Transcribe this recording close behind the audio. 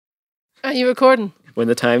Are you recording? When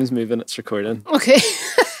the time's moving, it's recording. Okay.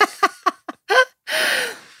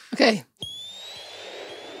 Okay.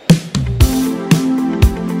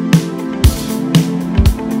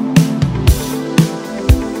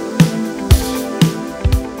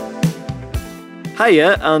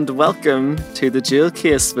 Hiya and welcome to the Jewel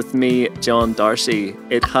Case with me, John Doherty.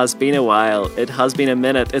 It has been a while. It has been a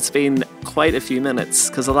minute. It's been quite a few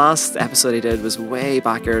minutes because the last episode I did was way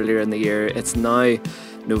back earlier in the year. It's now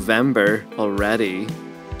November already.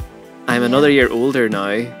 I'm another year older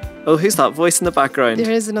now. Oh, who's that voice in the background?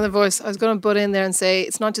 There is another voice. I was going to butt in there and say,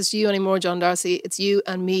 it's not just you anymore, John Darcy. It's you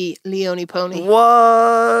and me, Leonie Pony.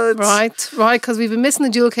 What? Right, because we've been missing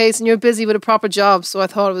the Jewel Case and you're busy with a proper job. So I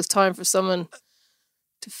thought it was time for someone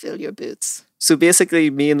to fill your boots. So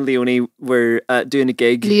basically, me and Leonie were doing a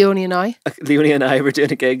gig. Leonie and I were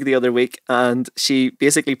doing a gig the other week, and she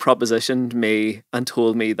basically propositioned me and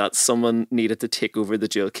told me that someone needed to take over the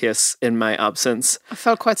Jewel Case in my absence. I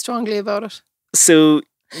felt quite strongly about it. So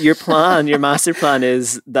your plan, your master plan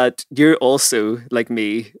is that you're also, like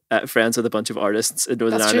me, friends with a bunch of artists in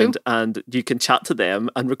Northern Ireland, and you can chat to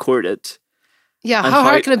them and record it. Yeah, how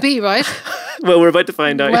hard can it be, right? Well, we're about to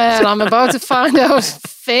find out. Well, I'm about to find out.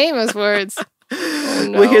 Famous words. Oh,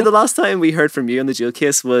 no. Well, here, the last time we heard from you on the Jewel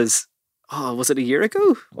Case was it a year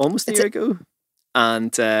ago? Almost a year ago.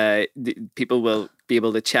 And people will be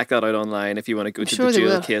able to check that out online if you want to go to the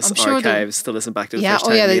Jewel Case archives to listen back to the first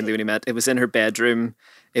time me and Leonie met. It was in her bedroom.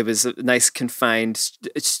 It was a nice, confined,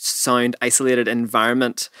 sound, isolated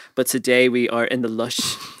environment. But today we are in the lush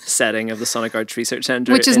setting of the Sonic Arts Research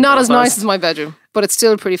Centre. Which is not as nice as my bedroom, but it's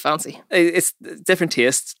still pretty fancy. It's different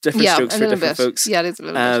tastes, different strokes for different folks. Yeah, it is a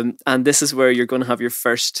little bit. And this is where you're going to have your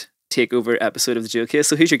first Takeover episode of the Jewel Case.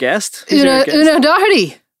 So who's your guest? Oona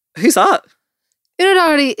Doherty. Who's that? Oona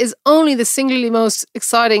Doherty is only the singularly most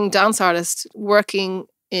exciting dance artist working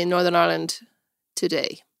in Northern Ireland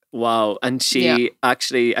today. Wow. And she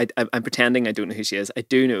actually, I'm pretending I don't know who she is. I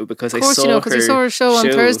do know because I saw her. Of course you know, because you saw her show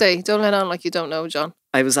on Thursday. Don't let on like you don't know, John.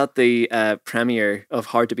 I was at the premiere of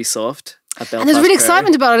Hard to Be Soft at Belfast. And there's real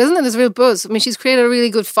excitement about it, isn't there? There's real buzz. I mean, she's created a really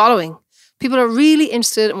good following. People are really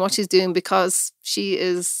interested in what she's doing because she's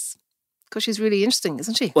really interesting,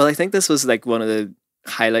 isn't she? Well, I think this was like one of the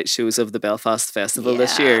highlight shows of the Belfast Festival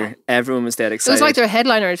this year. Everyone was dead excited. It was like their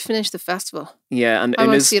headliner had finished the festival. Yeah, and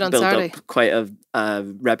Oona's built up quite a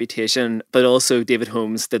reputation, but also David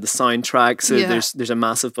Holmes did the soundtrack, so there's a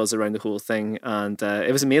massive buzz around the whole thing, and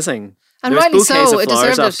it was amazing. And rightly so, it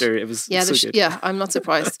deserved after. It was so good. Yeah, I'm not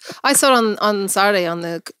surprised. I saw it on Saturday on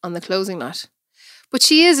the closing night. But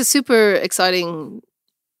she is a super exciting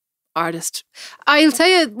artist. I'll tell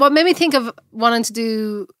you what made me think of wanting to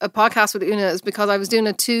do a podcast with Oona is because I was doing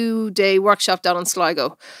a 2-day workshop down in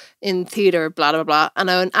Sligo in theatre, blah, blah, blah. And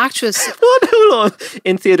an actress... What? Hold on.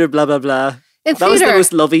 In theatre, blah, blah, blah. In that was the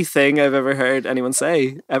most lovey thing I've ever heard anyone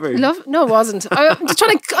say, ever. Love? No, it wasn't. I'm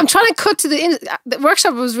trying to cut to the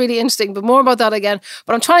workshop was really interesting, but more about that again.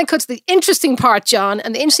 But I'm trying to cut to the interesting part, John.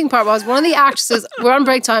 And the interesting part was one of the actresses, we're on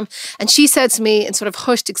break time, and she said to me in sort of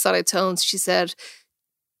hushed, excited tones, she said,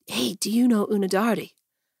 "Hey, do you know Oona Doherty?"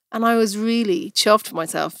 And I was really chuffed for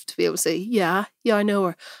myself to be able to say, yeah, I know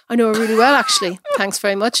her. I know her really well, actually. Thanks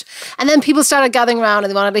very much. And then people started gathering around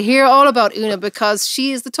and they wanted to hear all about Oona because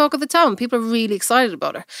she is the talk of the town. People are really excited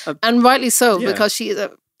about her. And rightly so, because she is an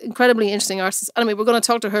incredibly interesting artist. Anyway, we're going to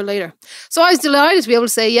talk to her later. So I was delighted to be able to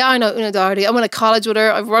say, yeah, I know Oona Doherty. I went to college with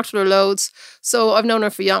her. I've worked with her loads. So I've known her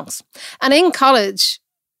for yonks. And in college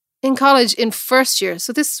in first year,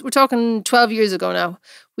 so we're talking 12 years ago now,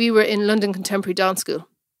 we were in London Contemporary Dance School.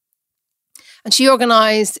 And she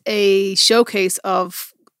organised a showcase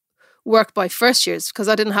of work by first years because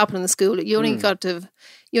that didn't happen in the school. You only got to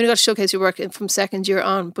showcase your work from second year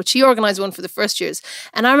on. But she organised one for the first years.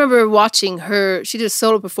 And I remember watching her, she did a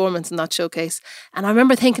solo performance in that showcase. And I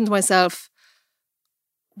remember thinking to myself,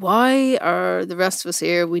 why are the rest of us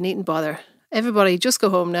here? We needn't bother. Everybody just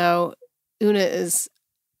go home now. Oona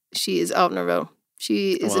she is out on her own.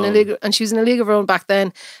 She is in a league, and she was in a league of her own back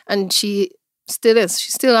then. And she still is.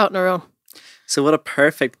 She's still out on her own. So what a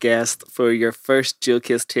perfect guest for your first Jewel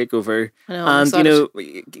Case takeover. I know, and you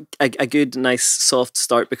know, a good, nice, soft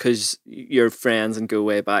start because you're friends and go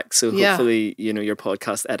way back. So hopefully, you know, your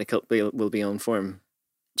podcast etiquette will be on form.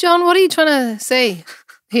 John, what are you trying to say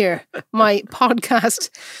here? My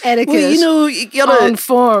podcast etiquette. Well, you know, you gotta on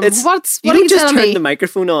form. What you are you just telling turn me? the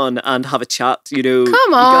microphone on and have a chat. You know,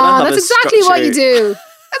 come on, that's exactly what you do.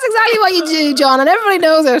 That's exactly what you do, John, and everybody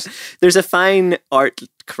knows it. There's a fine art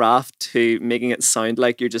craft to making it sound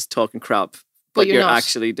like you're just talking crap, but you're not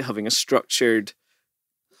actually having a structured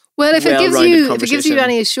Well, if it gives you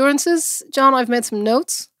any assurances, John, I've made some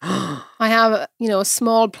notes. I have a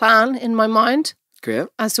small plan in my mind. Great.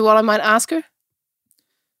 As to what I might ask her.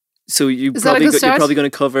 So you're probably going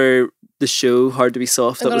to cover the show Hard to Be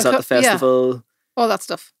Soft that was at the festival. Yeah. All that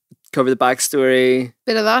stuff. Cover the backstory.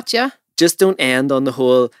 Bit of that, yeah. Just don't end on the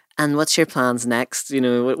whole, and what's your plans next?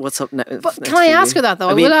 What's up next? But can I ask her that though?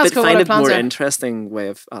 I will ask her what her plans are. Find a more interesting way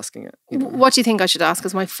of asking it. What do you think I should ask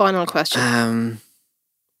as my final question?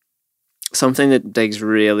 Something that digs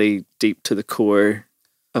really deep to the core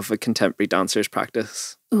of a contemporary dancer's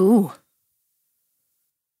practice. Ooh.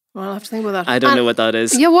 Well, I'll have to think about that. I don't know what that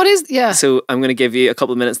is. Yeah, what is... Yeah. So I'm going to give you a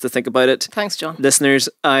couple of minutes to think about it. Thanks, John. Listeners,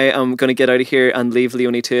 I am going to get out of here and leave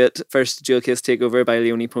Leonie to it. First, Jewel Kiss Takeover by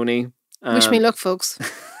Leonie Pony. Wish me luck, folks.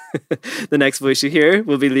 The next voice you hear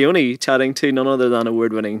will be Leonie chatting to none other than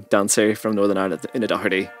award-winning dancer from Northern Ireland, Oona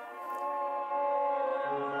Doherty.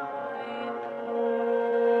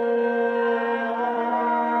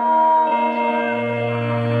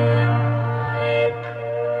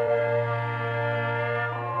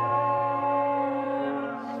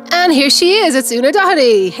 And here she is. It's Oona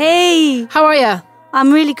Doherty. Hey. How are you?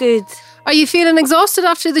 I'm really good. Are you feeling exhausted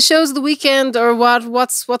after the shows of the weekend, or what?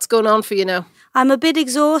 What's going on for you now? I'm a bit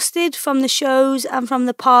exhausted from the shows and from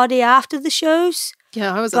the party after the shows.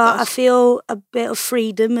 Yeah, I was. But I feel a bit of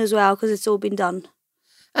freedom as well because it's all been done.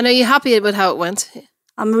 And are you happy with how it went?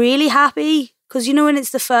 I'm really happy because when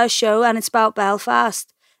it's the first show and it's about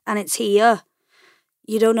Belfast and it's here,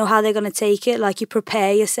 you don't know how they're going to take it. Like, you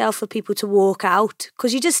prepare yourself for people to walk out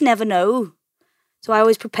because you just never know. So I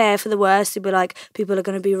always prepare for the worst, to be like, people are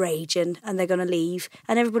going to be raging and they're going to leave.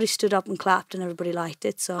 And everybody stood up and clapped and everybody liked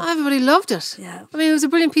it. So everybody loved it. Yeah. I mean, it was a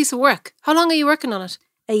brilliant piece of work. How long are you working on it?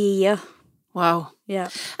 A year. Wow. Yeah.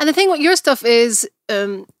 And the thing with your stuff is,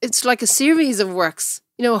 it's like a series of works.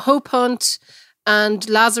 Hope Hunt and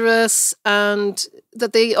Lazarus, and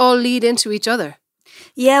that they all lead into each other.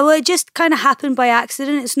 Yeah, well, it just kind of happened by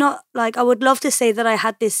accident. It's not like, I would love to say that I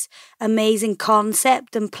had this amazing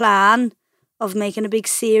concept and plan of making a big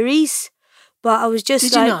series, but I was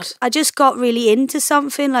just I just got really into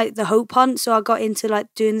something like the Hope Hunt, so I got into like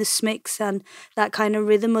doing the smicks and that kind of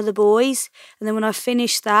rhythm of the boys. And then when I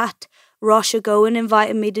finished that, Rosh Gowan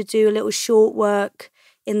invited me to do a little short work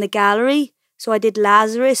in the gallery. So I did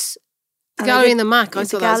Lazarus. The gallery in the Mac, I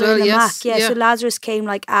saw that as well, yes. Yeah, so Lazarus came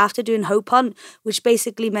like after doing Hope Hunt, which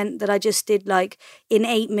basically meant that I just did like in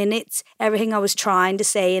 8 minutes, everything I was trying to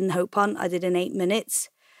say in Hope Hunt, I did in 8 minutes.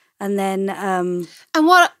 And then... and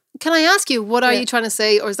what, can I ask you, what are you trying to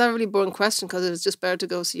say? Or is that a really boring question because it was just better to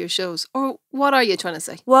go see your shows? Or what are you trying to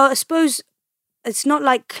say? Well, I suppose it's not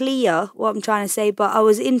like clear what I'm trying to say, but I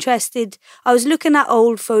was interested. I was looking at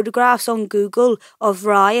old photographs on Google of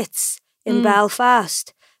riots in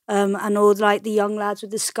Belfast. And all like the young lads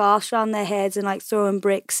with the scarves around their heads and like throwing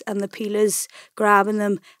bricks and the peelers grabbing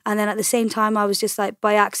them. And then at the same time, I was just like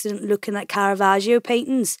by accident looking at Caravaggio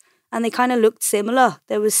paintings, and they kind of looked similar.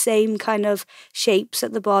 There was same kind of shapes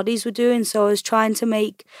that the bodies were doing. So I was trying to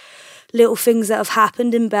make little things that have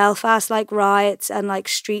happened in Belfast, like riots and like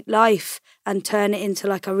street life, and turn it into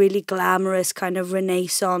like a really glamorous kind of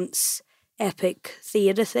Renaissance epic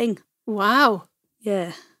theatre thing. Wow.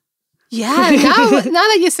 Yeah. Yeah, now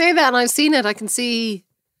that you say that and I've seen it, I can see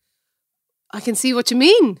what you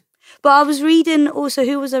mean. But I was reading also,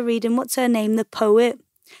 who was I reading? What's her name? The poet,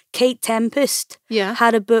 Kate Tempest. Yeah.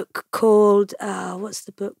 Had a book called, what's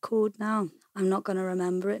the book called now? I'm not going to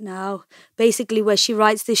remember it now. Basically where she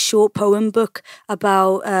writes this short poem book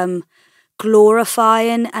about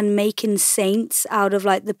glorifying and making saints out of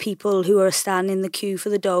like the people who are standing in the queue for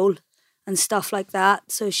the dole. And stuff like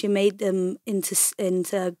that. So she made them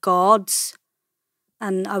into gods.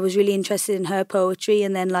 And I was really interested in her poetry,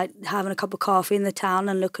 and then like having a cup of coffee in the town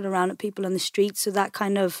and looking around at people on the street. So that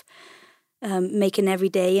kind of making every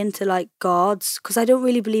day into like gods. Because I don't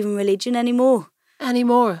really believe in religion anymore.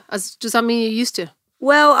 Does that mean you used to?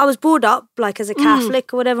 Well, I was brought up like as a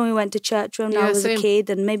Catholic or whatever. We went to church when I was a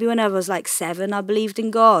kid. And maybe when I was like 7, I believed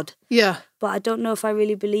in God. Yeah. But I don't know if I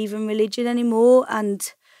really believe in religion anymore.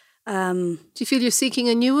 And... do you feel you're seeking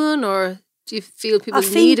a new one, or do you feel people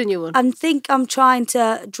need a new one? I think I'm trying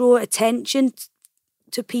to draw attention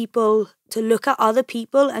to people, to look at other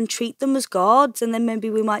people and treat them as gods, and then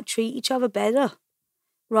maybe we might treat each other better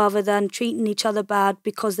rather than treating each other bad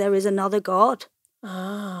because there is another god.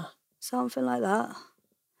 Something like that.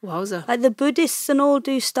 Wowza. Like the Buddhists and all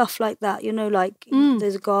do stuff like that, like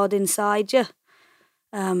there's a god inside you.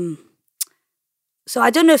 So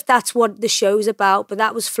I don't know if that's what the show's about, but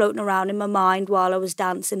that was floating around in my mind while I was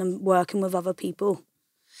dancing and working with other people.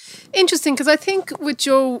 Interesting, because I think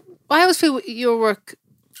I always feel with your work,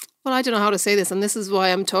 Well, I don't know how to say this, and this is why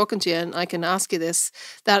I'm talking to you, and I can ask you this,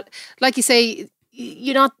 that, like you say,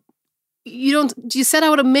 do you set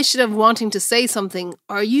out a mission of wanting to say something,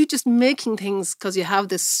 or are you just making things because you have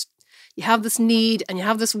this need, and you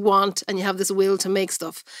have this want, and you have this will to make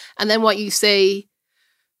stuff, and then what you say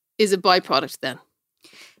is a byproduct then?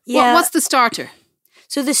 Yeah. What's the starter?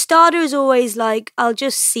 So the starter is always like, I'll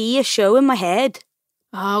just see a show in my head.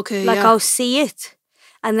 Ah, okay. Like I'll see it.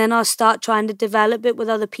 And then I'll start trying to develop it with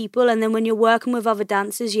other people. And then when you're working with other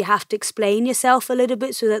dancers, you have to explain yourself a little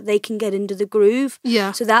bit so that they can get into the groove.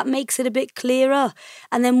 Yeah. So that makes it a bit clearer.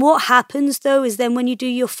 And then what happens though is then when you do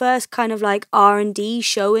your first kind of like R&D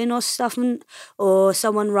showing or stuff, or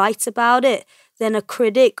someone writes about it, then a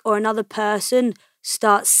critic or another person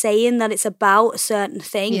starts saying that it's about a certain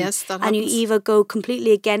thing. Yes, that happens. And you either go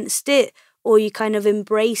completely against it or you kind of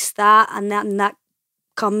embrace that, and that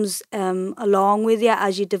comes along with you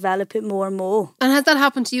as you develop it more and more. And has that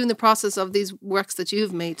happened to you in the process of these works that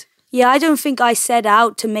you've made? Yeah, I don't think I set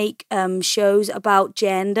out to make shows about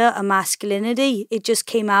gender and masculinity. It just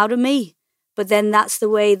came out of me. But then that's the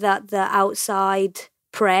way that the outside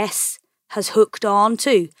press has hooked on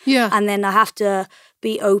to. Yeah. And then I have to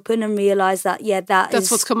be open and realise that, that's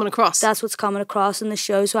what's coming across. That's what's coming across in the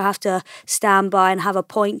show. So I have to stand by and have a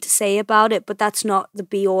point to say about it. But that's not the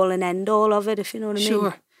be-all and end-all of it, if you know what I mean.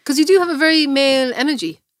 Sure. Because you do have a very male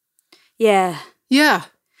energy. Yeah. Yeah.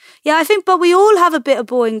 Yeah, I think, but we all have a bit of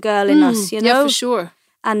boy and girl in us, you know? Yeah, for sure.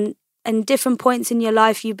 And different points in your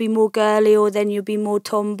life, you'd be more girly or then you'd be more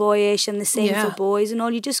tomboyish, and the same for boys and all.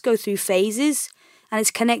 You just go through phases. And it's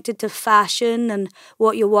connected to fashion and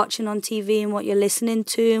what you're watching on TV and what you're listening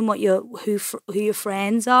to and who your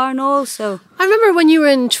friends are and all. So I remember when you were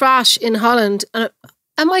in Trash in Holland, and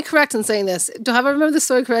am I correct in saying this? Do I remember the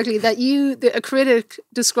story correctly? That a critic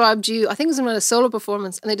described you, I think it was in a solo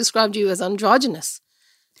performance, and they described you as androgynous.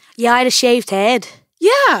 Yeah, I had a shaved head.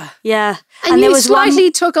 Yeah. Yeah. And you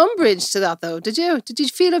slightly took umbrage to that though, did you? Did you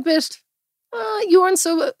feel a bit... you weren't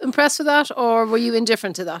so impressed with that, or were you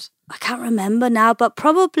indifferent to that? I can't remember now, but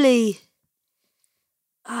probably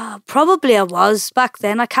I was back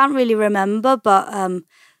then. I can't really remember, but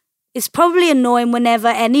it's probably annoying whenever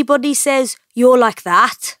anybody says, you're like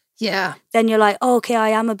that. Yeah. Then you're like, oh, okay, I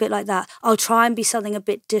am a bit like that. I'll try and be something a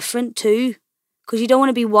bit different too, because you don't want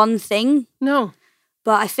to be one thing. No.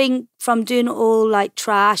 But I think from doing it all like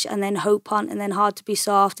Trash and then Hope Hunt and then Hard to Be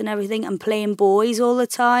Soft and everything and playing boys all the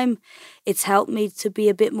time, it's helped me to be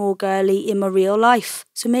a bit more girly in my real life.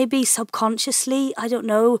 So maybe subconsciously, I don't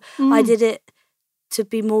know, I did it to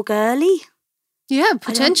be more girly. Yeah,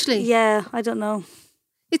 potentially. I don't know.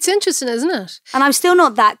 It's interesting, isn't it? And I'm still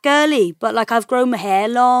not that girly, but like I've grown my hair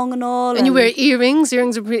long and all. And you wear earrings.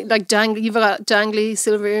 Earrings are pretty, like dangly. You've got dangly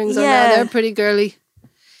silver earrings on now. They're pretty girly.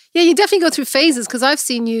 Yeah, you definitely go through phases, because I've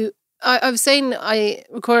seen you. I was saying I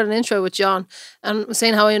recorded an intro with John and was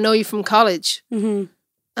saying how I know you from college. Mm-hmm.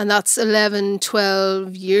 And that's 11,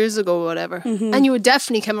 12 years ago or whatever. Mm-hmm. And you were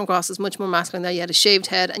definitely coming across as much more masculine there. You had a shaved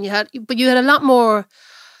head and you had a lot more,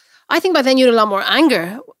 I think by then you had a lot more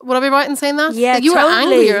anger. Would I be right in saying that? Yeah, like you totally. were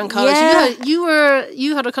angrier in college. Yeah.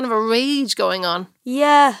 You had a kind of a rage going on.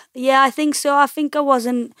 Yeah, I think so. I think I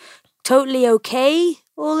wasn't totally okay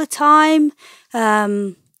all the time.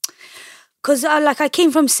 Because I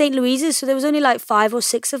came from St. Louise's, so there was only like 5 or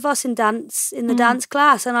 6 of us in the dance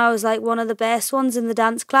class, and I was like one of the best ones in the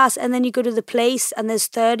dance class. And then you go to the place and there's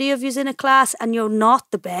 30 of you in a class and you're not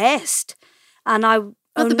the best. And not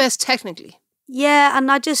the best technically. Yeah,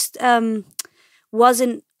 and I just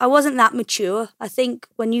wasn't that mature. I think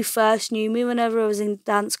when you first knew me, whenever I was in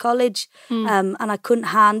dance college, and I couldn't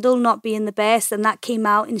handle not being the best, and that came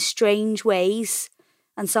out in strange ways.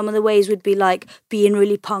 And some of the ways would be like being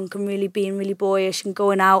really punk and being really boyish and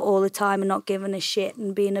going out all the time and not giving a shit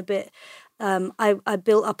and being a bit... I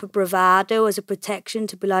built up a bravado as a protection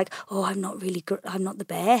to be like, oh, I'm not the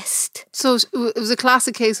best. So it was a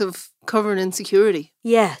classic case of covering insecurity.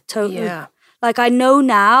 Yeah, totally. Yeah. Like I know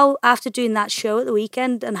now, after doing that show at the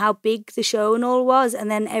weekend and how big the show and all was,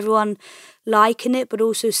 and then everyone liking it but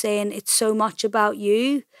also saying it's so much about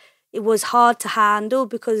you, it was hard to handle,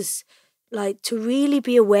 because... like to really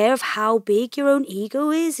be aware of how big your own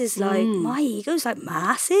ego is like, my ego's like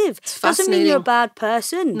massive. It's doesn't mean you're a bad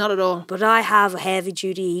person. Not at all. But I have a heavy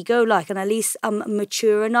duty ego, like, and at least I'm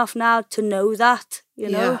mature enough now to know that, you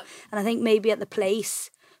know? And I think maybe at the place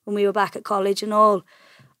when we were back at college and all,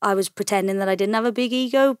 I was pretending that I didn't have a big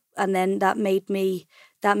ego, and then that made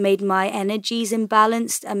my energies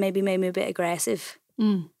imbalanced and maybe made me a bit aggressive.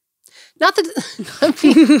 Not that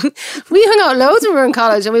we hung out loads when we were in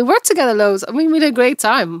college, and we worked together loads. I mean, we had a great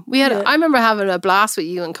time. I remember having a blast with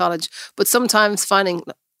you in college, but sometimes finding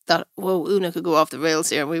that, whoa, Oona could go off the rails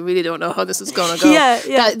here and we really don't know how this is going to go. Yeah.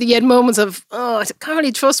 That you had moments of, I can't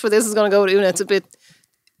really trust where this is going to go with Oona. It's a bit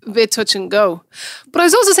touch and go. But I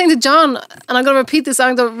was also saying to John, and I'm going to repeat this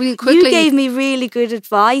anecdote really quickly. You gave me really good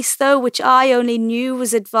advice though, which I only knew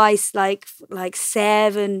was advice like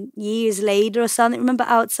 7 years later or something. Remember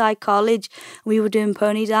outside college, we were doing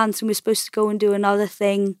pony dance and we were supposed to go and do another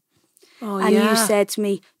thing. And you said to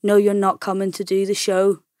me, no, you're not coming to do the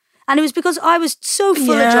show. And it was because I was so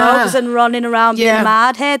full of drugs and running around being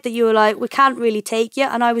mad head that you were like, we can't really take you.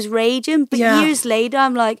 And I was raging. But years later,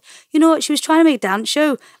 I'm like, you know what? She was trying to make a dance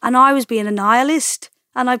show and I was being a nihilist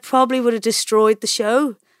and I probably would have destroyed the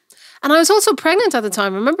show. And I was also pregnant at the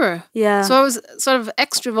time, remember? Yeah. So I was sort of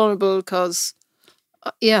extra vulnerable because,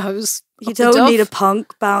 I was... You don't need a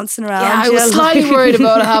punk bouncing around. Yeah, I was slightly worried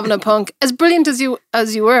about having a punk. As brilliant as you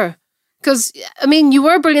were. Because, I mean, you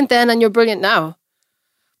were brilliant then and you're brilliant now.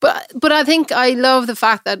 But I think I love the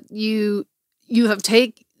fact that you have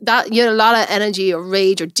that you had a lot of energy or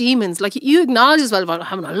rage or demons. Like you acknowledge as well about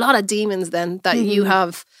having a lot of demons then that you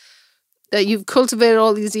have, that you've cultivated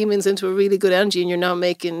all these demons into a really good energy and you're now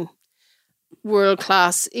making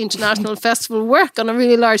world-class international festival work on a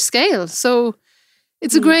really large scale. So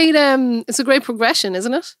it's a great progression,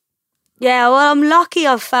 isn't it? Yeah, well, I'm lucky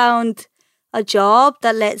I've found a job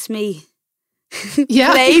that lets me play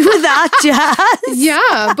with that jazz.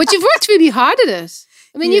 Yeah, but you've worked really hard at it.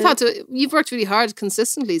 I mean, you've worked really hard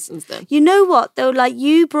consistently since then. You know what though? Like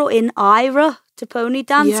you brought in Ira to pony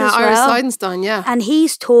dance as well. Ira Seidenstein, and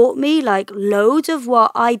he's taught me like loads of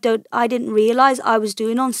what I didn't realize I was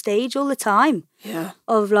doing on stage all the time. Yeah,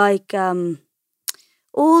 of like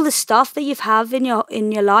all the stuff that you have in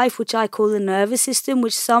your life, which I call the nervous system,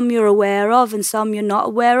 which some you're aware of and some you're not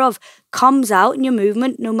aware of, comes out in your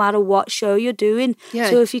movement no matter what show you're doing. Yeah.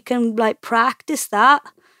 So if you can like practice that,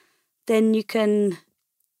 then you can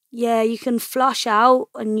flush out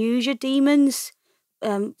and use your demons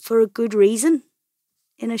for a good reason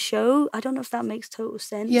in a show. I don't know if that makes total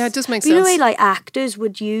sense. Yeah, it does make sense. You know, way like actors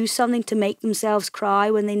would use something to make themselves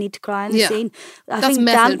cry when they need to cry in the scene. I think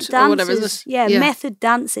method or whatever, isn't it? Yeah, method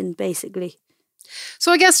dancing basically.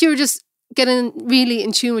 So I guess you were just getting really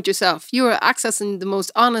in tune with yourself. You were accessing the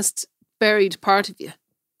most honest, buried part of you.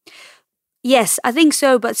 Yes, I think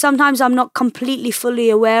so, but sometimes I'm not completely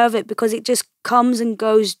fully aware of it because it just comes and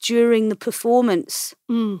goes during the performance.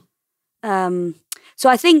 So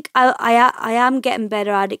I think I am getting better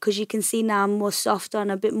at it because you can see now I'm more softer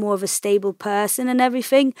and a bit more of a stable person and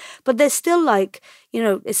everything. But there's still like, you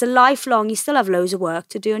know, it's a lifelong, you still have loads of work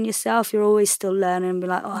to do on yourself. You're always still learning and be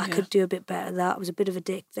like, I could do a bit better at that. I was a bit of a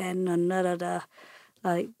dick then and da-da-da.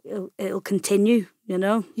 Like, it'll continue, you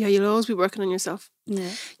know? Yeah, you'll always be working on yourself. Yeah.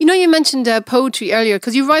 You know, you mentioned poetry earlier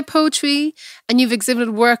because you write poetry and you've exhibited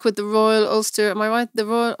work with the Royal Ulster, am I right?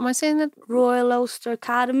 Am I saying that? Royal Ulster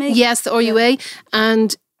Academy. Yes, the RUA.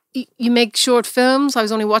 And you make short films. I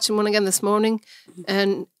was only watching one again this morning.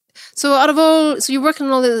 And so you're working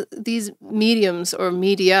on all these mediums or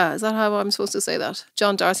media. Is that how I'm supposed to say that?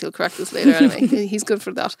 John Darcy will correct us later anyway. He's good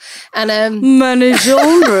for that. And many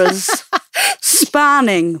genres.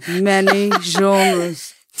 Spanning many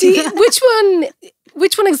genres.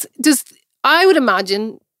 Which one does I would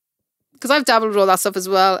imagine, because I've dabbled with all that stuff as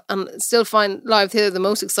well and still find live theatre the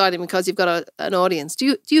most exciting because you've got an audience.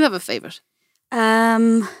 Do you have a favourite?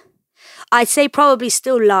 I'd say probably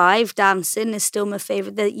still live dancing is still my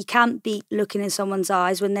favourite. That you can't beat looking in someone's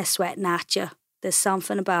eyes when they're sweating at you. There's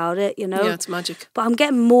something about it, you know? Yeah, it's magic. But I'm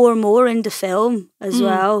getting more and more into film as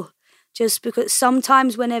well. Just because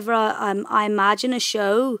sometimes whenever I imagine a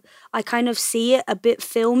show, I kind of see it a bit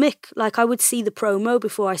filmic. Like I would see the promo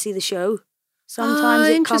before I see the show. Sometimes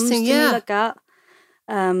it comes to me like that.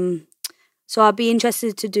 So I'd be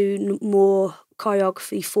interested to do more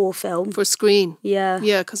choreography for film. For screen. Yeah.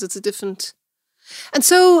 Yeah, because it's a different... And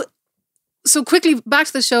so quickly, back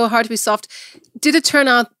to the show, Hard to Be Soft. Did it turn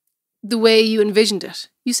out the way you envisioned it?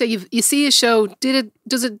 You say you see a show. Did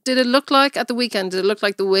it look like at the weekend? Did it look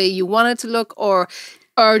like the way you wanted it to look, or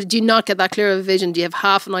did you not get that clear of a vision? Do you have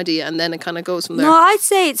half an idea and then it kind of goes from there? No, I'd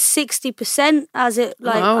say it's 60%. As it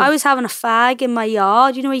like, wow. I was having a fag in my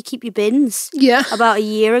yard. You know where you keep your bins? Yeah. About a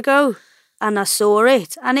year ago, and I saw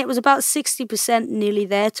it, and it was about 60% nearly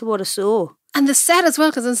there to what I saw. And the set as well,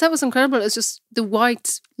 because the set was incredible. It's just the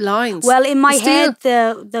white lines. Well, in my head,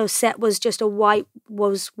 the set was just white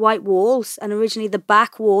walls, and originally the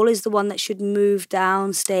back wall is the one that should move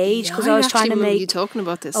down stage because I was trying to make you talking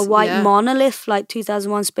about this. A white monolith like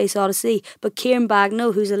 2001: Space Odyssey. But Kieran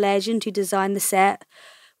Bagnall, who's a legend, who designed the set,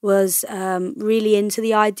 was really into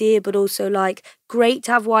the idea, but also like great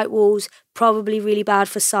to have white walls, probably really bad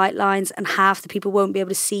for sight lines, and half the people won't be able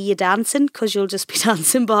to see you dancing because you'll just be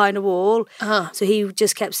dancing behind a wall. So he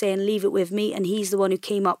just kept saying, leave it with me, and he's the one who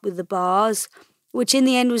came up with the bars, which in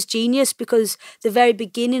the end was genius, because the very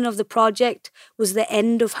beginning of the project was the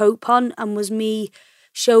end of Hope Hunt, and was me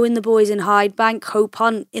showing the boys in Hyde Bank Hope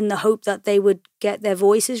Hunt in the hope that they would get their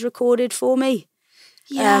voices recorded for me.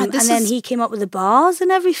 Yeah, and then he came up with the bars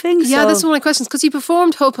and everything. Yeah, that's one of my questions, because you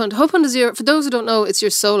performed Hope Hunt. Hope Hunt is for those who don't know, it's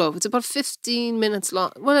your solo. It's about 15 minutes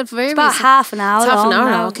long. Well, it's about half an hour. It's half an hour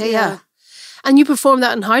now. Okay, yeah. And you performed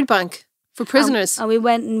that in Hyde Bank for prisoners. And we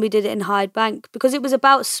went and we did it in Hyde Bank because it was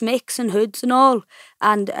about smicks and hoods and all.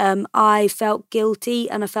 And I felt guilty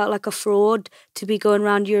and I felt like a fraud to be going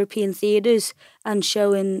around European theatres and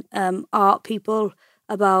showing art people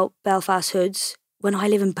about Belfast hoods when I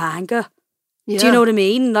live in Bangor. Yeah. Do you know what I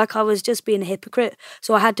mean? Like, I was just being a hypocrite.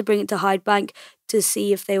 So I had to bring it to Hyde Bank to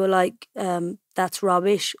see if they were like, that's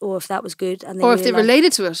rubbish, or if that was good. And or if they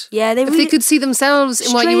related to it. Yeah. If they could see themselves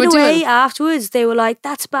in what you were doing. Straight away afterwards, they were like,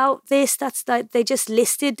 that's about this, that's that. They just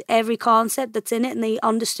listed every concept that's in it and they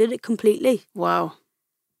understood it completely. Wow.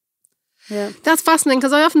 Yeah. That's fascinating,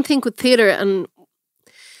 because I often think with theatre, and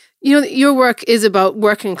you know, your work is about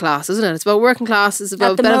working class, isn't it? It's about working class. It's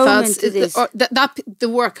about benefits. The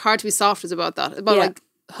work, Hard to Be Soft, is about that. About like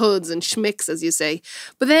hoods and schmicks, as you say.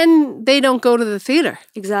 But then they don't go to the theatre.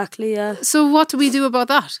 Exactly. Yeah. So what do we do about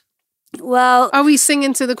that? Well, are we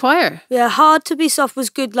singing to the choir? Yeah, Hard to Be Soft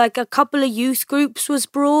was good. Like, a couple of youth groups was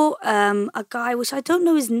brought. A guy, which I don't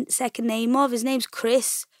know his second name of. His name's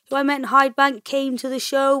Chris, who I met in Hyde Bank, came to the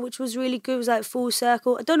show, which was really good. It was like full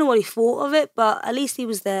circle. I don't know what he thought of it, but at least he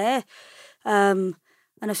was there. And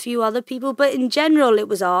a few other people. But in general, it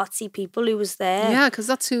was artsy people who was there. Yeah, because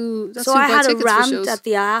that's who So I had a rant at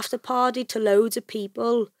the after party to loads of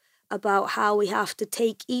people about how we have to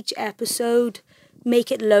take each episode,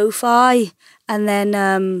 make it lo-fi, and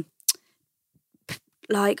then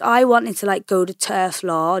like, I wanted to like go to Turf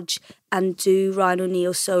Lodge and do Ryan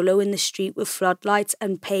O'Neill's solo in the street with floodlights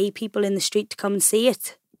and pay people in the street to come and see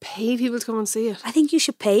it. Pay people to come and see it? I think you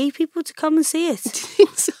should pay people to come and see it. Do you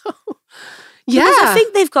think so? Yeah. Because I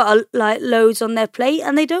think they've got like loads on their plate,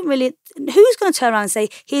 and they don't really... Who's going to turn around and say,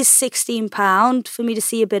 here's £16 for me to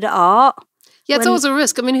see a bit of art? Yeah, it's always a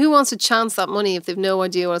risk. I mean, who wants to chance that money if they've no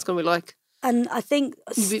idea what it's going to be like? And I think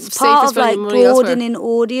part of like broadening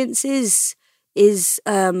audiences is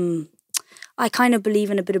I kind of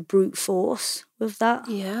believe in a bit of brute force with that.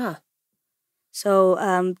 Yeah.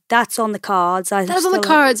 So that's on the cards. That's on the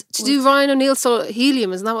cards to do Ryan O'Neill's solo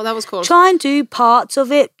Helium, isn't that what that was called? Try and do parts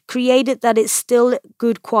of it, create it that it's still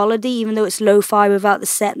good quality, even though it's lo-fi without the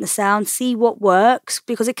set and the sound. See what works,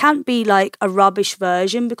 because it can't be like a rubbish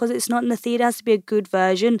version because it's not in the theatre. It has to be a good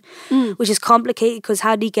version, which is complicated because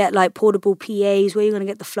how do you get like portable PAs? Where are you going to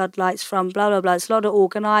get the floodlights from? Blah, blah, blah. It's a lot of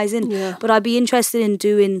organising. Yeah. But I'd be interested in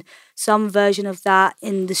doing some version of that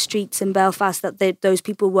in the streets in Belfast that those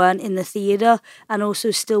people weren't in the theatre, and also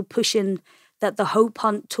still pushing that the Hope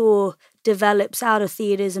Hunt tour develops out of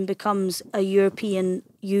theatres and becomes a European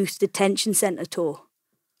youth detention centre tour.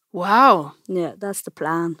 Wow. Yeah, that's the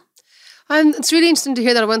plan. And it's really interesting to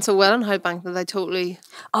hear that it went so well in Hyde Bank that I totally...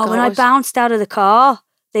 when I bounced out of the car,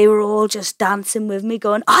 they were all just dancing with me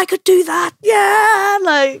going, I could do that, yeah!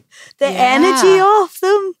 Like, the energy off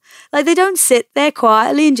them. Like, they don't sit there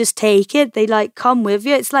quietly and just take it. They, like, come with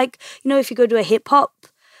you. It's like, you know, if you go to a hip-hop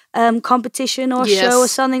competition or show or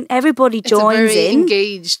something, everybody joins in. It's a very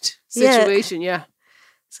engaged situation, yeah.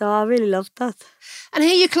 So I really loved that. And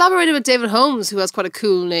hey, you collaborated with David Holmes, who has quite a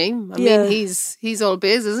cool name. I mean, he's all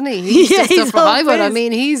biz, isn't he? He's just stuff for Hollywood. I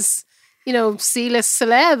mean, he's, you know, C-list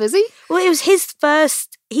celeb, is he? Well, it was his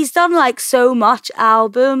first... He's done like so much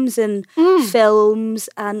albums and films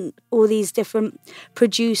and all these different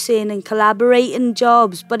producing and collaborating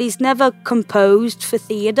jobs, but he's never composed for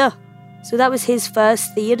theatre. So that was his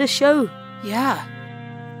first theatre show. Yeah.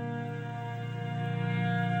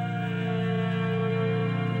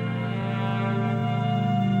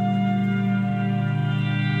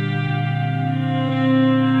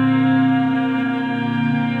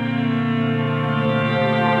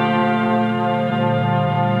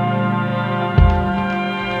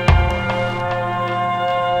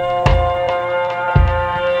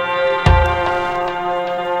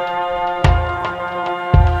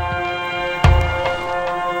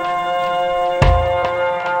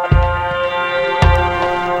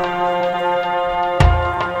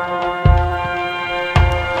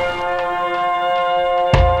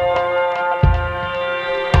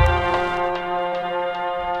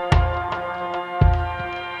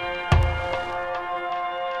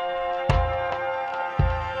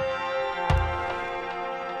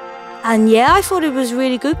 And yeah, I thought it was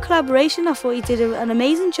really good collaboration. I thought he did an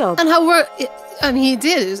amazing job. And he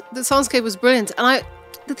did. The soundscape was brilliant. And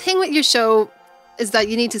the thing with your show is that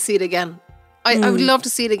you need to see it again. I would love to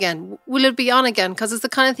see it again. Will it be on again? Because it's the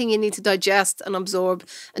kind of thing you need to digest and absorb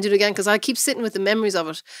and do it again. Because I keep sitting with the memories of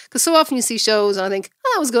it. Because so often you see shows and I think,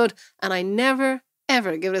 that was good. And I never,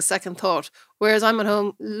 ever give it a second thought. Whereas I'm at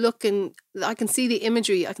home looking, I can see the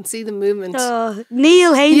imagery, I can see the movement.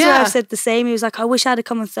 Neil Hainsworth said the same. He was like, I wish I had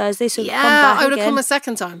come on Thursday so come back I would have again. come a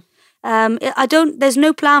second time. There's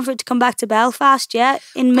no plan for it to come back to Belfast yet.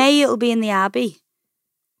 In May it'll be in the Abbey.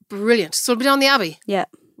 Brilliant. So it'll be on the Abbey? Yeah.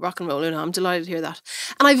 Rock and roll, I'm delighted to hear that.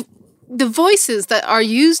 And the voices that are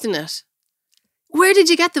used in it, where did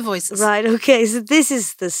you get the voices? Right, okay, so this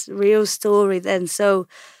is this real story then. So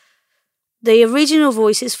the original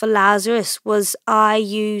voices for Lazarus was I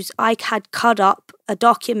had cut up a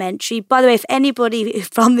documentary. By the way, if anybody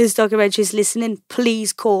from this documentary is listening,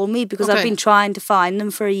 please call me because I've been trying to find them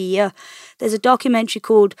for a year. There's a documentary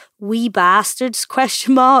called We Bastards, ?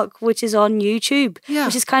 Which is on YouTube,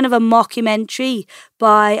 which is kind of a mockumentary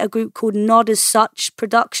by a group called Not As Such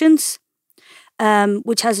Productions,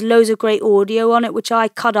 which has loads of great audio on it, which I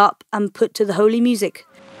cut up and put to the holy music.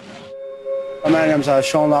 My name's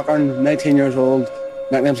Sean Lockern, 19 years old.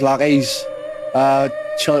 Nickname's Lockies.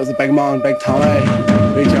 Chill out with the big man, Big Tommy,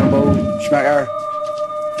 Big Jumbo, Schmecker.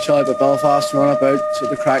 Chill out with Belfast, run about, see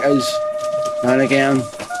the crack is. And again,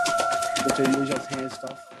 the usual thing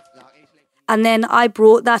stuff. And then I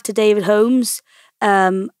brought that to David Holmes,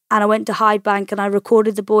 and I went to Hyde Bank and I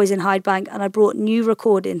recorded the boys in Hyde Bank and I brought new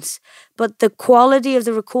recordings. But the quality of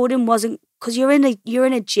the recording wasn't, because you're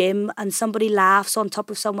in a gym and somebody laughs on top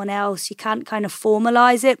of someone else, you can't kind of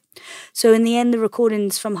formalise it. So in the end, the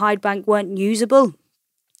recordings from Hyde Bank weren't usable.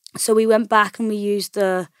 So we went back and we used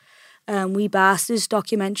the We Bastards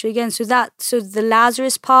documentary again. So the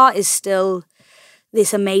Lazarus part is still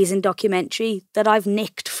this amazing documentary that I've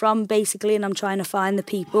nicked from basically, and I'm trying to find the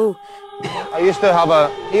people. I used to have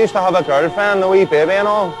a girlfriend, a wee baby and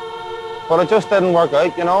all, but it just didn't work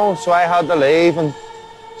out, so I had to leave and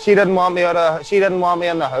she didn't want me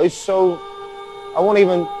in the house, so she won't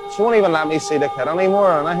even let me see the kid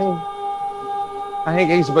anymore. And I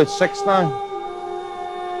think he's about 6 now,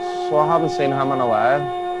 so I haven't seen him in a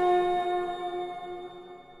while.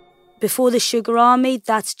 Before the Sugar Army,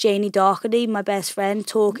 that's Janie Doherty, my best friend,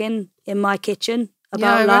 talking in my kitchen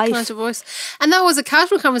about life. I recognise her voice. And that was a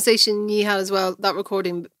casual conversation you had as well, that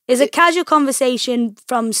recording. It's a casual conversation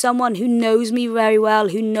from someone who knows me very well,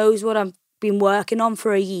 who knows what I've been working on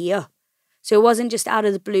for a year. So it wasn't just out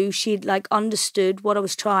of the blue. She'd understood what I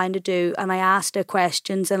was trying to do, and I asked her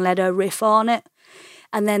questions and let her riff on it.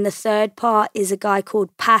 And then the third part is a guy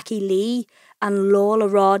called Packy Lee and Lola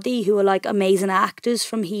Roddy, who are amazing actors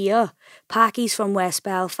from here. Packy's from West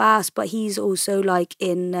Belfast, but he's also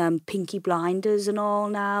in Pinky Blinders and all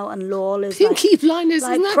now. And Lola's Pinky Blinders,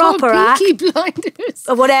 isn't that proper called Pinky Blinders?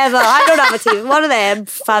 Or whatever, I don't have a team. One of them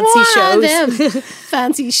fancy shows.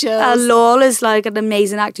 Fancy shows. And Lola's an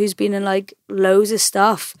amazing actor who's been in loads of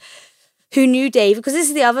stuff. Who knew David? Because this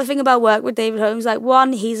is the other thing about work with David Holmes.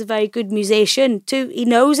 One, he's a very good musician. Two, he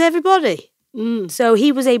knows everybody. So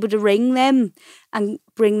he was able to ring them and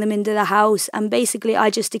bring them into the house. And basically I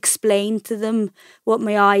just explained to them what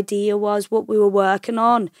my idea was, what we were working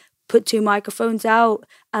on, put 2 microphones out.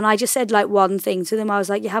 And I just said one thing to them. I was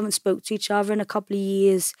like, you haven't spoke to each other in a couple of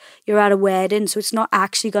years. You're at a wedding, so it's not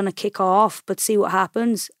actually going to kick off, but see what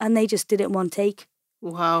happens. And they just did it in one take.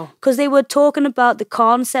 Wow. Because they were talking about the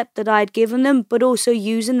concept that I'd given them, but also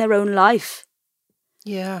using their own life.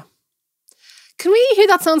 Yeah. Can we hear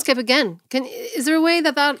that soundscape again? Is there a way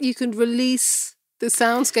that you could release the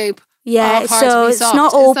soundscape? Yeah, so it's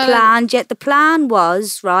not all planned yet. The plan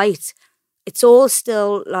was, right, it's all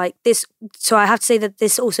still this. So I have to say that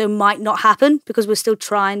this also might not happen because we're still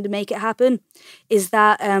trying to make it happen, is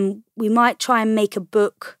that we might try and make a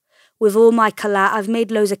book with all my I've made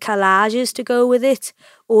loads of collages to go with it,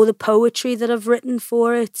 all the poetry that I've written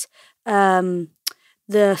for it,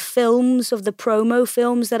 the films of the promo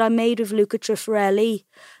films that I made with Luca Triffarelli,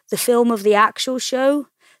 the film of the actual show.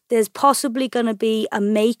 There's possibly going to be a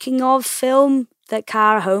making of film that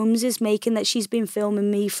Cara Holmes is making, that she's been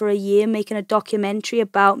filming me for a year, making a documentary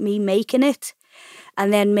about me making it.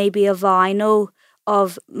 And then maybe a vinyl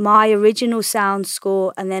of my original sound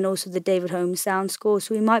score and then also the David Holmes sound score.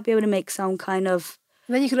 So we might be able to make some kind of...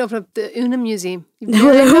 And then you could open up the Oona Museum.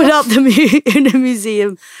 We'll open up the Oona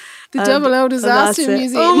Museum. The Double O Disaster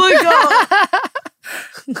Museum. Oh my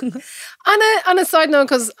God. On a side note,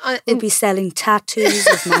 because... We'll be selling tattoos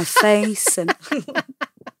of my face. And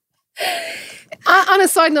on a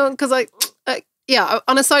side note, because Yeah,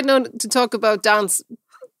 on a side note, to talk about dance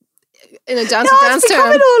in a dance it's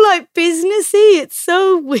becoming term. all like businessy. It's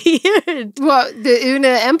so weird. What, the Oona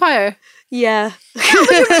empire? Yeah.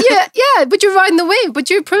 But you're riding the wave. But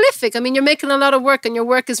you're prolific. I mean, you're making a lot of work, and your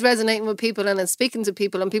work is resonating with people, and it's speaking to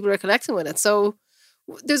people, and people are connecting with it. So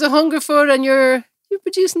there's a hunger for it, and you're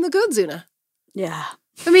producing the goods, Oona. Yeah.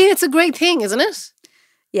 I mean, it's a great thing, isn't it?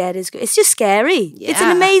 Yeah, it is good. It's just scary. Yeah. It's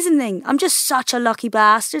an amazing thing. I'm just such a lucky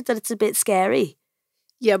bastard that it's a bit scary.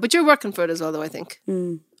 Yeah, but you're working for it as well, though, I think.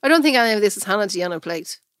 I don't think any of this is handed to you on a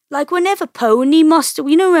plate. Like whenever Pony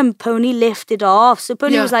when Pony lifted off. So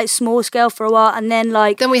Pony was like small scale for a while, and then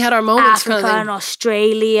like then we had our moments Africa kind of and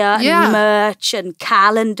Australia and merch and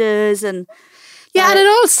calendars and and it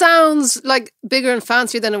all sounds like bigger and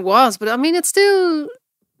fancier than it was. But I mean, it's still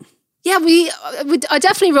I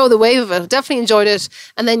definitely rode the wave of it. Definitely enjoyed it.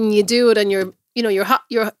 And then you do it, and you're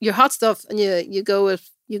hot stuff, and you go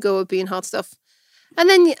with being hot stuff. And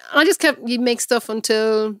then I just you make stuff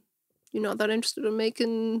until you're not that interested in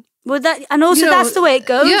making. Well, that's the way it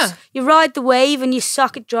goes. Yeah. You ride the wave and you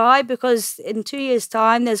suck it dry, because in 2 years'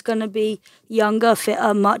 time there's going to be younger,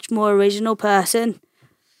 fitter, much more original person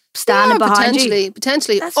standing behind you.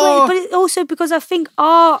 Potentially. That's but it also because I think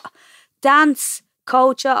art, dance,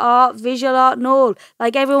 culture, art, visual art, and all,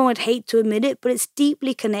 like everyone would hate to admit it, but it's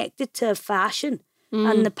deeply connected to fashion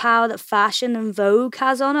and the power that fashion and Vogue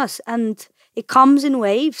has on us, and it comes in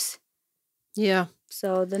waves. Yeah.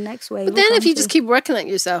 So the next wave. But then if you just keep working at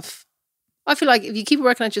yourself, I feel like if you keep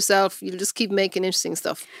working at yourself, you'll just keep making interesting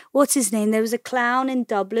stuff. What's his name? There was a clown in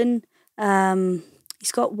Dublin.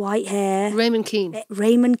 He's got white hair. Raymond Keane.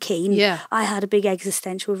 Raymond Keane. Yeah. I had a big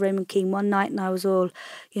existential with Raymond Keane one night, and I was all,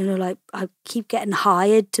 like I keep getting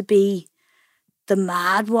hired to be the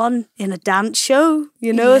mad one in a dance show,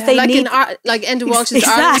 if they like need... like Enda Walsh's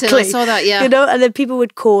Arlington, I saw that, yeah. And then people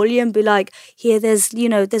would call you and be like, here, there's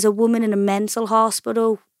a woman in a mental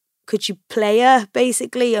hospital. Could you play her,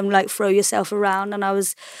 basically? And like throw yourself around. And I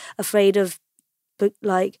was afraid of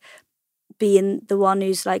like being the one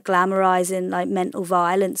who's like glamorizing like mental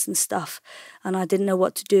violence and stuff, and I didn't know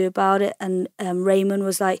what to do about it. And Raymond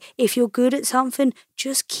was like, if you're good at something,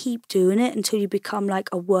 just keep doing it until you become like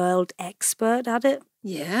a world expert at it.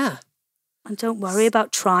 Yeah. And don't worry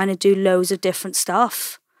about trying to do loads of different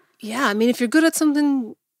stuff. Yeah, I mean, if you're good at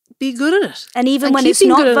something, be good at it. And even when it's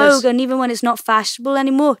not Vogue, and even when it's not fashionable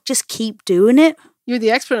anymore, just keep doing it. You're the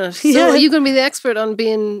expert on it. So are you going to be the expert on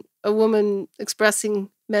being a woman expressing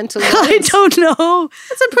mental violence? I don't know.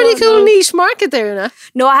 That's a pretty cool niche market there, Oona.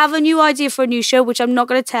 No, I have a new idea for a new show, which I'm not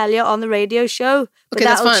going to tell you on the radio show. But okay,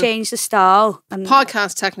 that'll change the style. And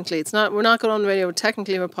podcast, technically. It's not. We're not going on the radio.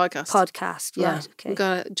 Technically, we're podcast. Podcast, yeah. Right, okay. We've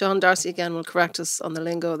got John Darcy again will correct us on the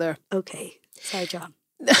lingo there. Okay. Sorry, John.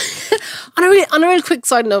 On a real quick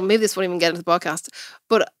side note, maybe this won't even get into the podcast,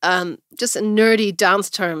 but just in nerdy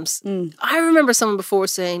dance terms, I remember someone before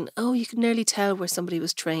saying, oh, you can nearly tell where somebody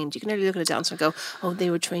was trained. You can nearly look at a dancer and go, oh,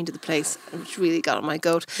 they were trained at the place, which really got on my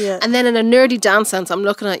goat. Yeah. And then in a nerdy dance sense, I'm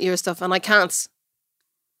looking at your stuff and I can't.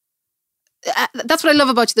 That's what I love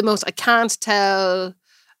about you the most. I can't tell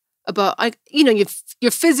about,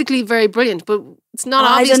 you're physically very brilliant, but it's not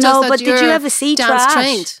obvious I don't know, just that but did you ever see dance Trash?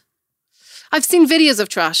 Trained. I've seen videos of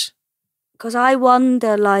Trash. Because I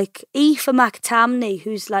wonder, like, Aoife McTamney,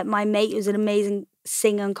 who's like my mate, who's an amazing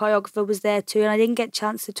singer and choreographer, was there too, and I didn't get a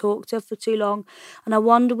chance to talk to her for too long. And I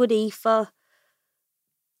wonder, the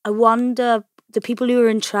people who were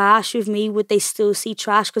in Trash with me, would they still see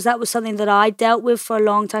Trash? Because that was something that I dealt with for a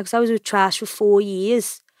long time, because I was with Trash for 4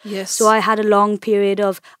 years. Yes. So I had a long period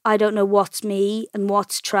of, I don't know what's me and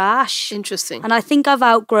what's Trash. Interesting. And I think I've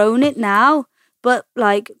outgrown it now, but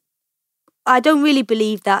like, I don't really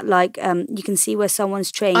believe that, like, you can see where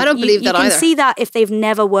someone's trained. I don't believe that either. You can see that if they've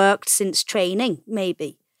never worked since training,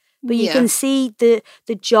 maybe. But you can see the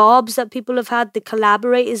jobs that people have had, the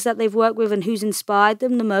collaborators that they've worked with, and who's inspired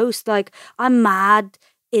them the most. Like, I'm mad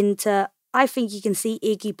into... I think you can see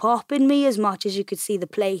Iggy Pop in me as much as you could see The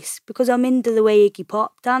Place, because I'm into the way Iggy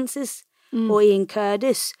Pop dances, or Ian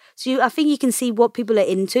Curtis. So I think you can see what people are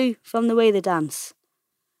into from the way they dance.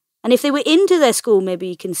 And if they were into their school, maybe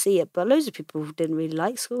you can see it. But loads of people didn't really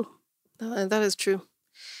like school. That is true.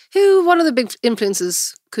 What are the big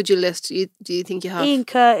influences could you list? Do you think you have? Ian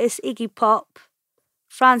Curtis, Iggy Pop,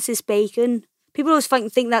 Francis Bacon. People always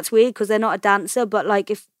think that's weird because they're not a dancer, but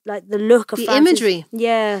like the look of the Francis, imagery,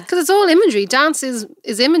 yeah, because it's all imagery. Dance is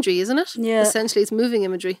imagery, isn't it? Yeah, essentially, it's moving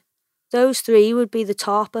imagery. Those three would be the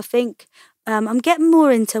top, I think. I'm getting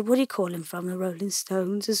more into, what do you call him, from the Rolling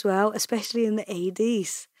Stones as well, especially in the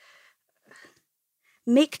 80s.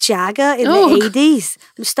 Mick Jagger in the 80s.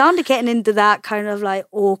 I'm starting to get into that kind of like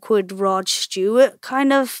awkward Rod Stewart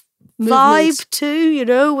kind of vibe too, you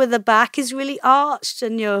know, where the back is really arched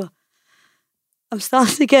and I'm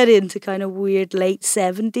starting to get into kind of weird late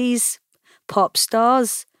 70s pop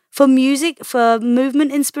stars for music, for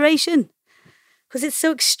movement inspiration. Because it's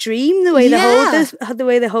so extreme the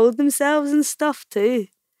way they hold themselves and stuff too.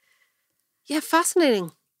 Yeah,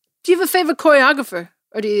 fascinating. Do you have a favourite choreographer?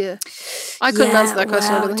 Or do you? I couldn't answer that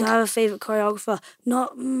question. I don't think. Do I have a favourite choreographer?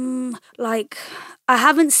 Not like I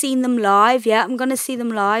haven't seen them live yet. I'm going to see them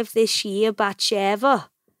live this year, Batsheva.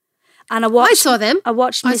 And I saw them. I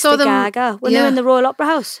watched Mr. Gaga when they were in the Royal Opera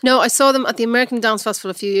House. No, I saw them at the American Dance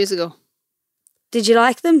Festival a few years ago. Did you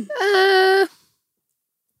like them?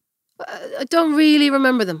 I don't really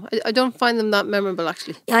remember them. I don't find them that memorable,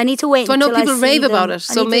 actually. Yeah, I need to wait. So I know people rave about it,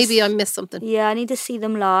 so maybe I missed something. Yeah, I need to see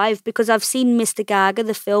them live because I've seen Mr. Gaga,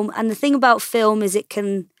 the film, and the thing about film is it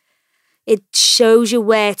shows you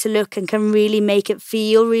where to look and can really make it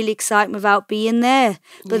feel really exciting without being there.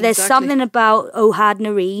 But there's something about Ohad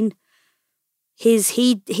Nareen.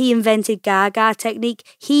 He invented Gaga technique.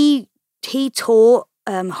 He taught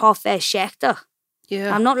Hafez Schechter.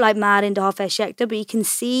 Yeah. I'm not like mad into Hafez Schechter, but you can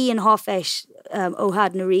see in Hafez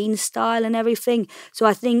Ohad Nareen's style and everything. So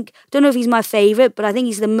I don't know if he's my favourite, but I think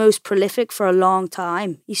he's the most prolific for a long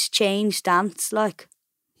time. He's changed dance, like.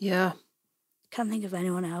 Yeah. Can't think of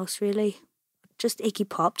anyone else, really. Just Iggy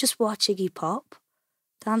Pop. Just watch Iggy Pop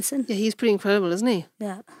dancing. Yeah, he's pretty incredible, isn't he?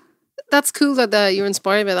 Yeah. That's cool that you're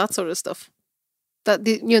inspired by that sort of stuff. That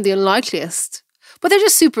the unlikeliest. But they're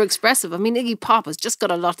just super expressive. I mean, Iggy Pop has just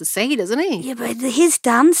got a lot to say, doesn't he? Yeah, but his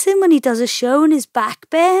dancing when he does a show and his back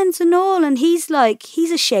bends and all, and he's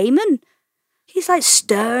a shaman. He's like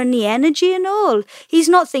stirring the energy and all. He's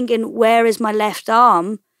not thinking, where is my left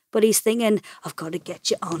arm? But he's thinking, I've got to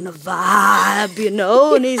get you on the vibe, you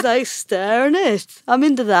know? And he's like stirring it. I'm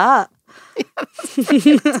into that.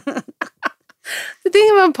 The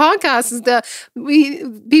thing about podcasts is that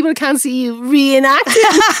people can't see you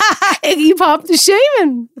reenacting Iggy Pop the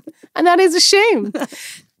shaman. And that is a shame.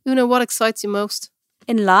 Oona, what excites you most?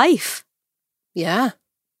 In life? Yeah.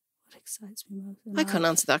 What excites me most in I life? couldn't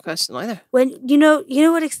answer that question either. When,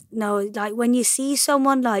 like when you see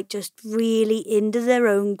someone like just really into their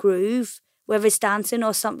own groove, whether it's dancing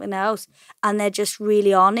or something else, and they're just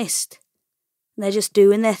really honest. And they're just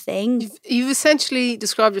doing their thing. You've essentially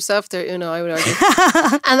described yourself there, Oona, I would argue.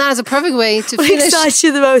 And that is a perfect way to finish. What excites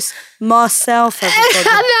you the most? Myself, everybody. And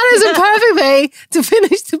that is a perfect way to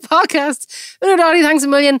finish the podcast. Oona Doherty, thanks a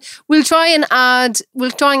million. We'll try and add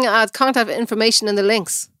contact information in the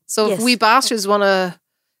links. So if we bastards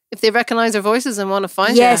if they recognise our voices and want to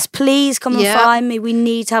find you. Yes, please come and find me. We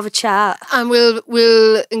need to have a chat. And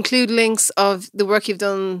we'll include links of the work you've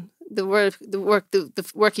done. The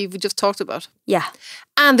work you've just talked about. Yeah.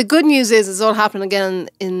 And the good news is it's all happening again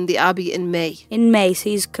in the Abbey in May. In May, so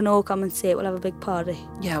you can all come and see it. We'll have a big party.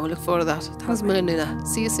 Yeah, we'll look forward to that. Thanks a million, Oona.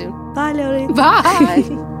 See you soon. Bye, Leonie. Bye.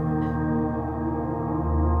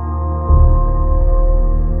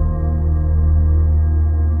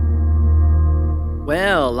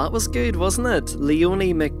 Well, that was good, wasn't it?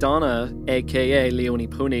 Leonie McDonough, aka Leonie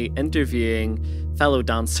Pony, interviewing fellow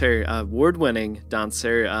dancer, award-winning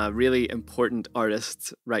dancer, a really important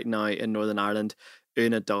artist right now in Northern Ireland,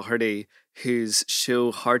 Oona Doherty, whose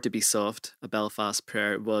show Hard to Be Soft, a Belfast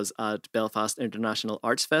prayer, was at Belfast International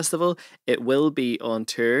Arts Festival. It will be on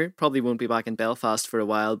tour, probably won't be back in Belfast for a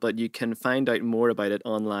while, but you can find out more about it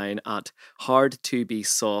online at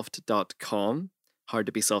hardtobesoft.com.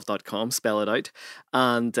 hardtobesoft.com, spell it out.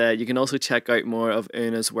 And you can also check out more of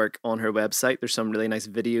Oona's work on her website. There's some really nice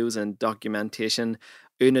videos and documentation,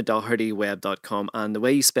 oonadohertyweb.com. And the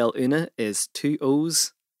way you spell Oona is 2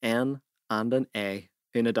 O's, N and an A,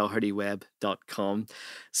 oonadohertyweb.com.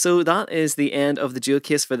 So that is the end of the jewel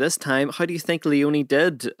case for this time. How do you think Leonie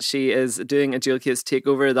did? She is doing a jewel case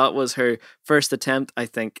takeover. That was her first attempt. I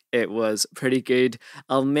think it was pretty good.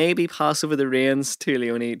 I'll maybe pass over the reins to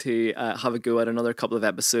Leonie to have a go at another couple of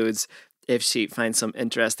episodes if she finds some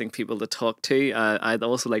interesting people to talk to. I'd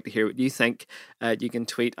also like to hear what you think. You can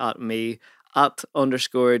tweet at me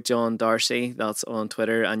 @_John Darcy. That's on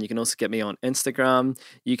Twitter, and you can also get me on Instagram.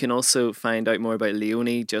 You can also find out more about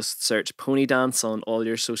Leonie. Just search Pony Dance on all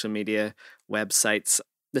your social media websites.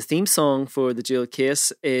 The theme song for the jewel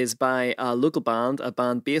case is by a local band, a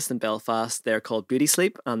band based in Belfast. They're called Beauty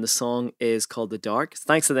Sleep, and the song is called The Dark.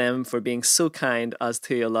 Thanks to them for being so kind as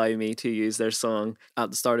to allow me to use their song at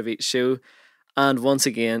the start of each show. And once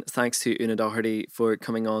again, thanks to Oona Doherty for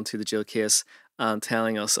coming on to the jewel case and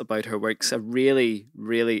telling us about her works. A really,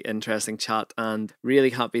 really interesting chat, and really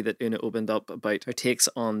happy that Oona opened up about her takes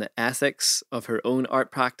on the ethics of her own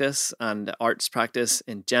art practice and arts practice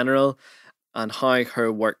in general, and how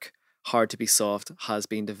her work, Hard to Be Soft, has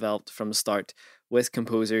been developed from the start with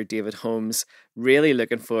composer David Holmes. Really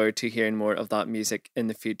looking forward to hearing more of that music in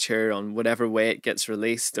the future on whatever way it gets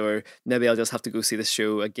released, or maybe I'll just have to go see the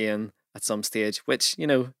show again at some stage, which, you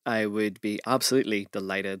know, I would be absolutely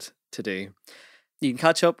delighted to do. You can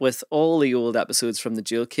catch up with all the old episodes from The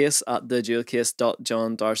Jewel Case at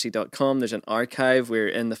thejewelcase.johndarcy.com. There's an archive. We're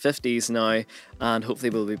in the 50s now, and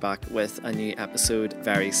hopefully we'll be back with a new episode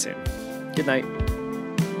very soon. Good night.